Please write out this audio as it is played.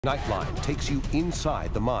Nightline takes you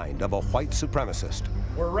inside the mind of a white supremacist.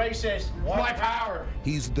 We're racist. White power.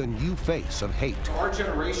 He's the new face of hate. Our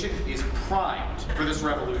generation is primed for this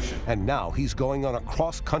revolution. And now he's going on a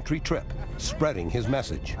cross-country trip, spreading his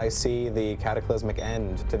message. I see the cataclysmic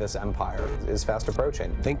end to this empire is fast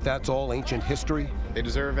approaching. Think that's all ancient history? They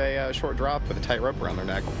deserve a short drop with a tight rope around their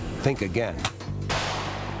neck. Think again.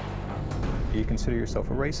 Do you consider yourself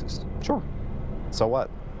a racist? Sure. So what?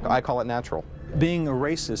 I call it natural. Being a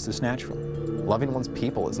racist is natural. Loving one's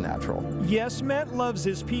people is natural. Yes, Matt loves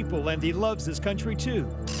his people, and he loves his country too.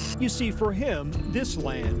 You see, for him, this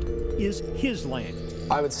land is his land.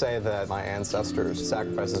 I would say that my ancestors'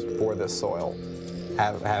 sacrifices for this soil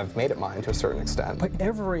have made it mine to a certain extent. But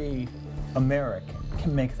every American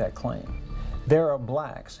can make that claim. There are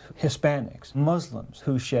blacks, Hispanics, Muslims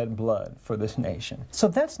who shed blood for this nation. So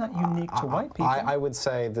that's not unique to white people. I would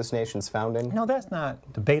say this nation's founding. No, that's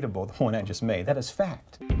not debatable, the point I just made. That is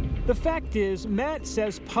fact. The fact is, Matt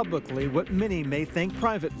says publicly what many may think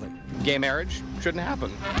privately. Gay marriage shouldn't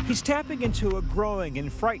happen. He's tapping into a growing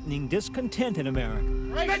and frightening discontent in America.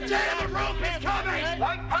 The damn rope is coming!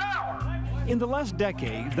 White power! In the last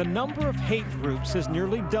decade, the number of hate groups has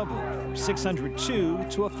nearly doubled, from 602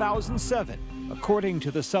 to 1,007, according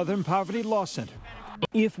to the Southern Poverty Law Center.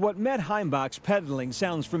 If what Matt Heimbach's peddling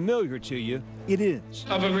sounds familiar to you, it is.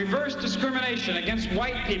 Of a reverse discrimination against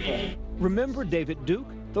white people. Remember David Duke,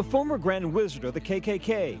 the former Grand Wizard of the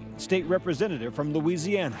KKK, state representative from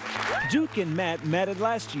Louisiana. Duke and Matt met at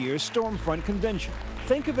last year's Stormfront Convention.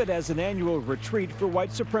 Think of it as an annual retreat for white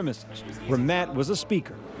supremacists, where Matt was a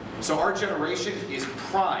speaker. So our generation is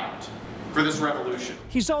primed for this revolution.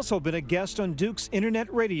 He's also been a guest on Duke's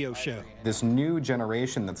internet radio show. This new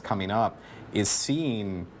generation that's coming up is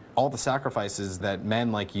seeing all the sacrifices that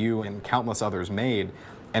men like you and countless others made,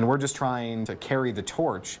 and we're just trying to carry the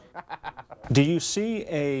torch. Do you see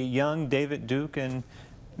a young David Duke and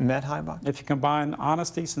Matt Heimbach? If you combine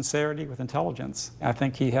honesty, sincerity with intelligence, I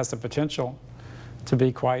think he has the potential to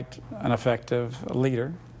be quite an effective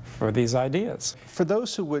leader for these ideas. For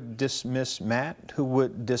those who would dismiss Matt, who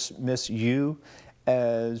would dismiss you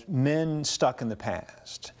as men stuck in the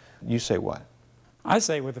past, you say what? I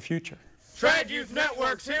say with the future. Trad Youth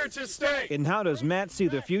Network's here to stay. And how does Matt see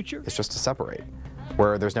the future? It's just to separate,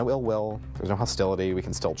 where there's no ill will, there's no hostility, we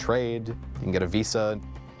can still trade, you can get a visa.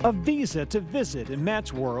 A visa to visit in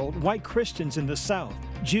Matt's world, white Christians in the South,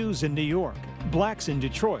 Jews in New York, blacks in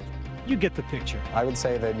Detroit. You get the picture. I would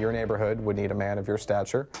say that your neighborhood would need a man of your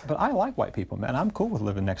stature. But I like white people, man. I'm cool with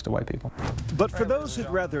living next to white people. But for those who'd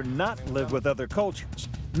rather not live with other cultures,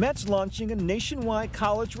 Matt's launching a nationwide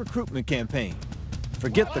college recruitment campaign.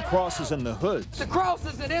 Forget the crosses and the hoods. The cross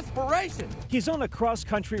is an inspiration. He's on a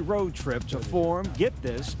cross-country road trip to form, get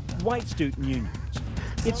this, white student unions.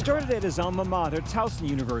 It started at his alma mater, Towson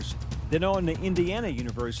University, then on to Indiana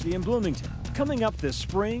University in Bloomington. Coming up this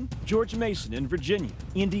spring, George Mason in Virginia,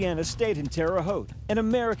 Indiana State in Terre Haute, and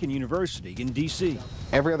American University in D.C.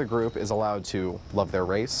 Every other group is allowed to love their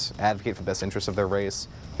race, advocate for the best interests of their race.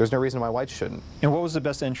 There's no reason why whites shouldn't. And what was the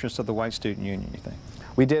best interest of the white student union, you think?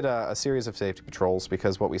 We did a series of safety patrols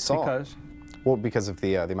because what we saw... Because? Well, because of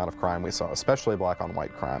the amount of crime we saw, especially black on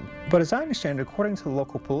white crime. But as I understand it, according to the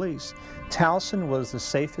local police, Towson was the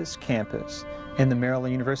safest campus in the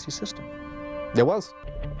Maryland University system. It was.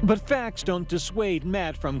 But facts don't dissuade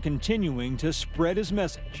Matt from continuing to spread his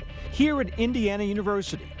message. Here at Indiana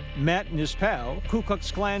University, Matt and his pal, Ku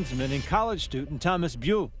Klux Klansman and college student Thomas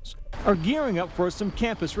Buells, are gearing up for some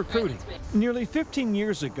campus recruiting. Nearly 15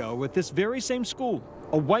 years ago, at this very same school,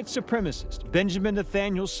 a white supremacist, Benjamin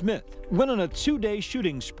Nathaniel Smith, went on a 2-day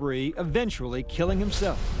shooting spree, eventually killing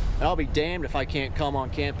himself. And I'll be damned if I can't come on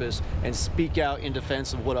campus and speak out in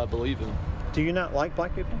defense of what I believe in. Do you not like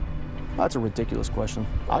black people? That's a ridiculous question.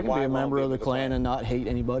 I can be a member of the Klan and not hate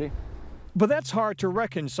anybody. But that's hard to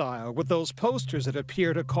reconcile with those posters that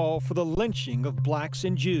appear to call for the lynching of blacks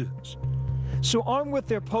and Jews. So armed with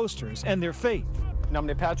their posters and their faith,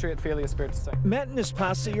 Nomine Patria et Filii et Spiritus Sancti. Matt and his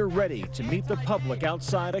posse are ready to meet the public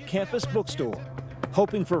outside a campus bookstore,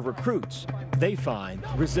 hoping for recruits. They find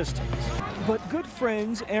resistance. But good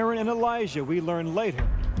friends Aaron and Elijah, we learn later,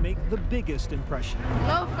 make the biggest impression.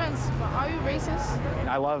 No offense, but are you racist?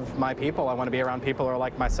 I love my people. I want to be around people who are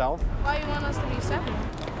like myself. Why do you want us to be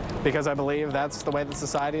separate? Because I believe that's the way that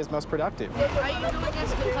society is most productive. Are you doing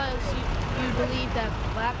this because you believe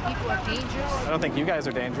that black people are dangerous? I don't think you guys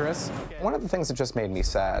are dangerous. One of the things that just made me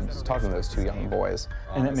sad is talking to those two young boys.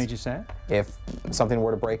 And that made you sad? If something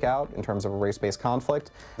were to break out in terms of a race-based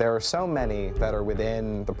conflict, there are so many that are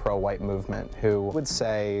within the pro-white movement who would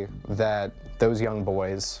say that those young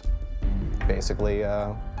boys basically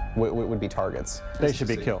would be targets. They should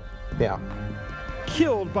be killed. Yeah.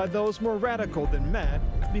 Killed by those more radical than Matt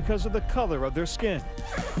because of the color of their skin.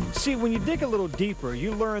 See, when you dig a little deeper,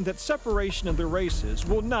 you learn that separation of the races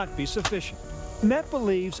will not be sufficient. Matt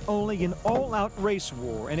believes only an all-out race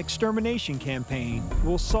war and extermination campaign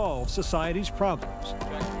will solve society's problems.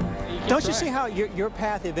 Don't you see how your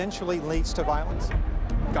path eventually leads to violence?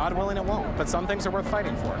 God willing it won't, but some things are worth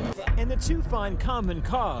fighting for. And the two find common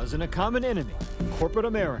cause and a common enemy, corporate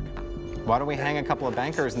America. Why don't we hang a couple of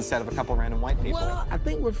bankers instead of a couple of random white people? Well, I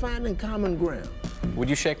think we're finding common ground. Would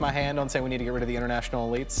you shake my hand on saying we need to get rid of the international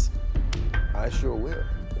elites? I sure will.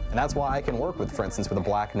 And that's why I can work with, for instance, with a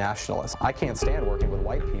black nationalist. I can't stand working with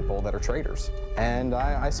white people that are traitors. And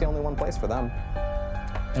I see only one place for them.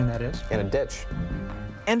 And that is? In a ditch.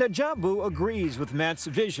 And Ajabu agrees with Matt's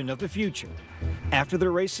vision of the future. After the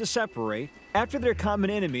races separate, after their common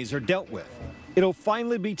enemies are dealt with, it'll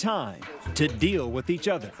finally be time to deal with each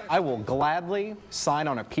other. I will gladly sign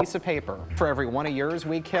on a piece of paper. For every one of yours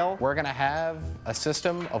we kill, we're gonna have a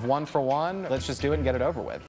system of 1 for 1. Let's just do it and get it over with.